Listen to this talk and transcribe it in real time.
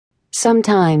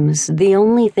Sometimes the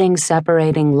only thing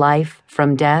separating life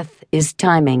from death is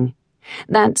timing.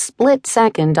 That split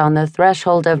second on the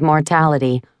threshold of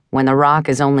mortality when the rock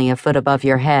is only a foot above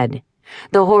your head,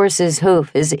 the horse's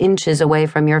hoof is inches away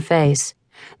from your face,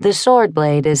 the sword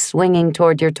blade is swinging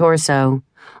toward your torso,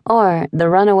 or the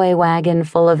runaway wagon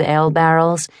full of ale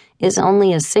barrels is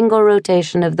only a single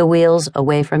rotation of the wheels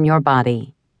away from your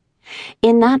body.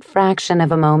 In that fraction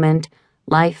of a moment,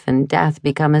 life and death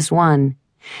become as one,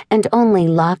 and only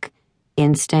luck,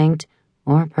 instinct,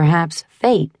 or perhaps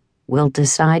fate will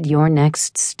decide your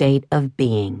next state of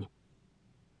being.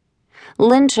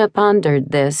 Lyncha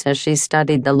pondered this as she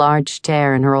studied the large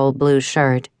tear in her old blue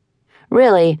shirt.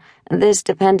 Really, this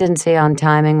dependency on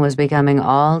timing was becoming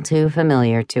all too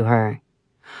familiar to her.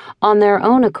 On their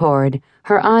own accord,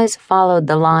 her eyes followed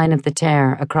the line of the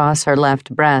tear across her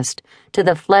left breast to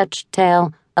the fletched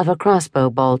tail of a crossbow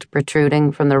bolt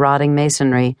protruding from the rotting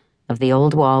masonry of the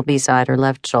old wall beside her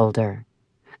left shoulder.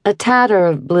 A tatter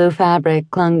of blue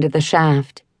fabric clung to the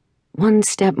shaft. One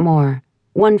step more,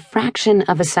 one fraction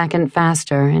of a second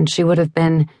faster, and she would have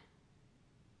been...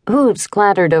 Hooves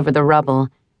clattered over the rubble,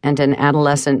 and an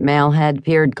adolescent male head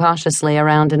peered cautiously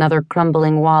around another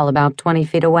crumbling wall about 20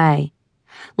 feet away.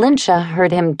 Lyncha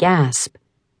heard him gasp.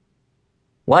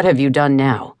 "What have you done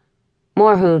now?"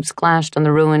 More hooves clashed on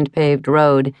the ruined paved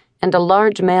road, and a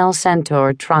large male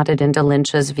centaur trotted into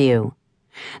Lyncha's view.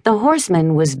 The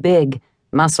horseman was big,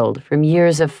 muscled from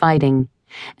years of fighting,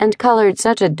 and colored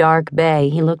such a dark bay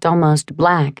he looked almost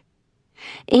black.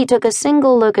 He took a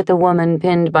single look at the woman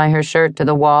pinned by her shirt to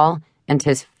the wall, and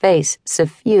his face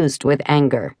suffused with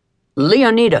anger.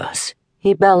 "Leonidas!"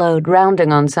 he bellowed,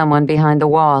 rounding on someone behind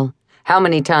the wall. "How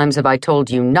many times have I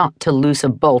told you not to loose a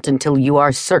bolt until you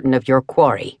are certain of your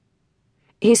quarry?"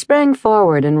 He sprang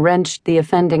forward and wrenched the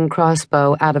offending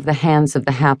crossbow out of the hands of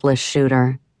the hapless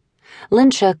shooter.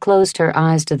 Lyncha closed her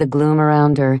eyes to the gloom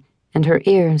around her and her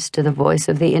ears to the voice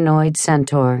of the annoyed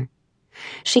centaur.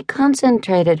 She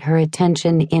concentrated her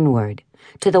attention inward,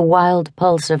 to the wild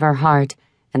pulse of her heart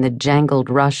and the jangled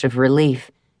rush of relief,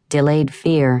 delayed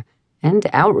fear, and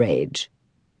outrage.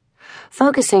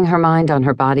 Focusing her mind on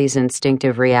her body's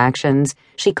instinctive reactions,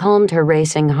 she calmed her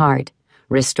racing heart,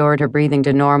 restored her breathing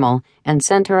to normal, and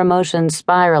sent her emotions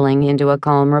spiraling into a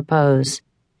calm repose.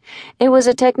 It was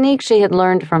a technique she had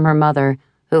learned from her mother,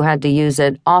 who had to use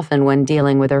it often when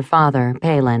dealing with her father,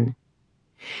 Palin.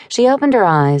 She opened her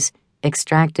eyes,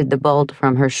 extracted the bolt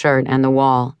from her shirt and the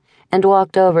wall, and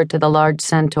walked over to the large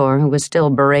centaur who was still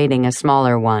berating a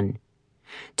smaller one.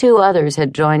 2 others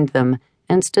had joined them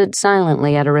and stood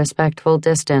silently at a respectful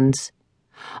distance.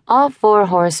 All 4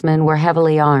 horsemen were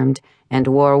heavily armed and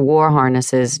wore war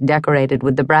harnesses decorated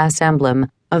with the brass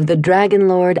emblem of the Dragon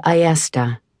Lord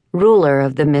Ayesta, ruler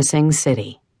of the missing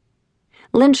city.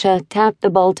 Lyncha tapped the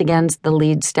bolt against the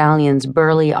lead stallion's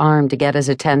burly arm to get his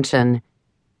attention.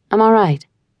 "I'm all right,"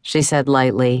 she said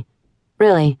lightly.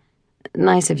 "Really,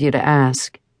 nice of you to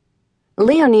ask."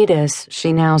 Leonidas,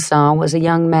 she now saw, was a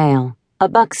young male, a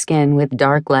buckskin with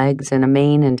dark legs and a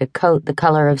mane and a coat the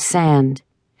color of sand.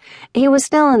 He was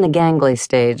still in the gangly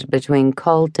stage between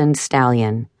colt and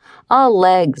stallion, all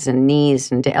legs and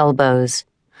knees and elbows.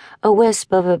 A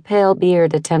wisp of a pale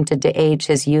beard attempted to age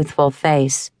his youthful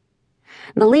face.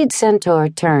 The lead centaur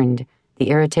turned, the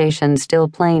irritation still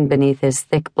plain beneath his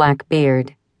thick black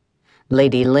beard.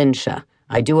 "Lady Lyncha,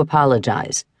 I do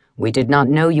apologize. We did not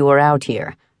know you were out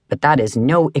here, but that is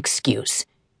no excuse."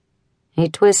 He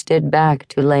twisted back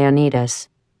to Leonidas.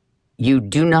 "You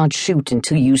do not shoot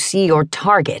until you see your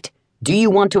target. Do you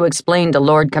want to explain to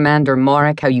Lord Commander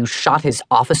Morik how you shot his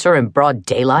officer in broad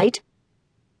daylight?"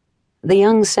 The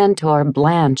young centaur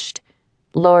blanched.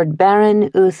 Lord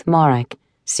Baron Uth Morik,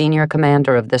 senior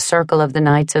commander of the Circle of the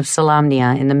Knights of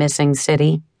Solamnia in the missing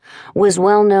city, was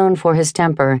well known for his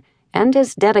temper and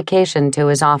his dedication to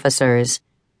his officers.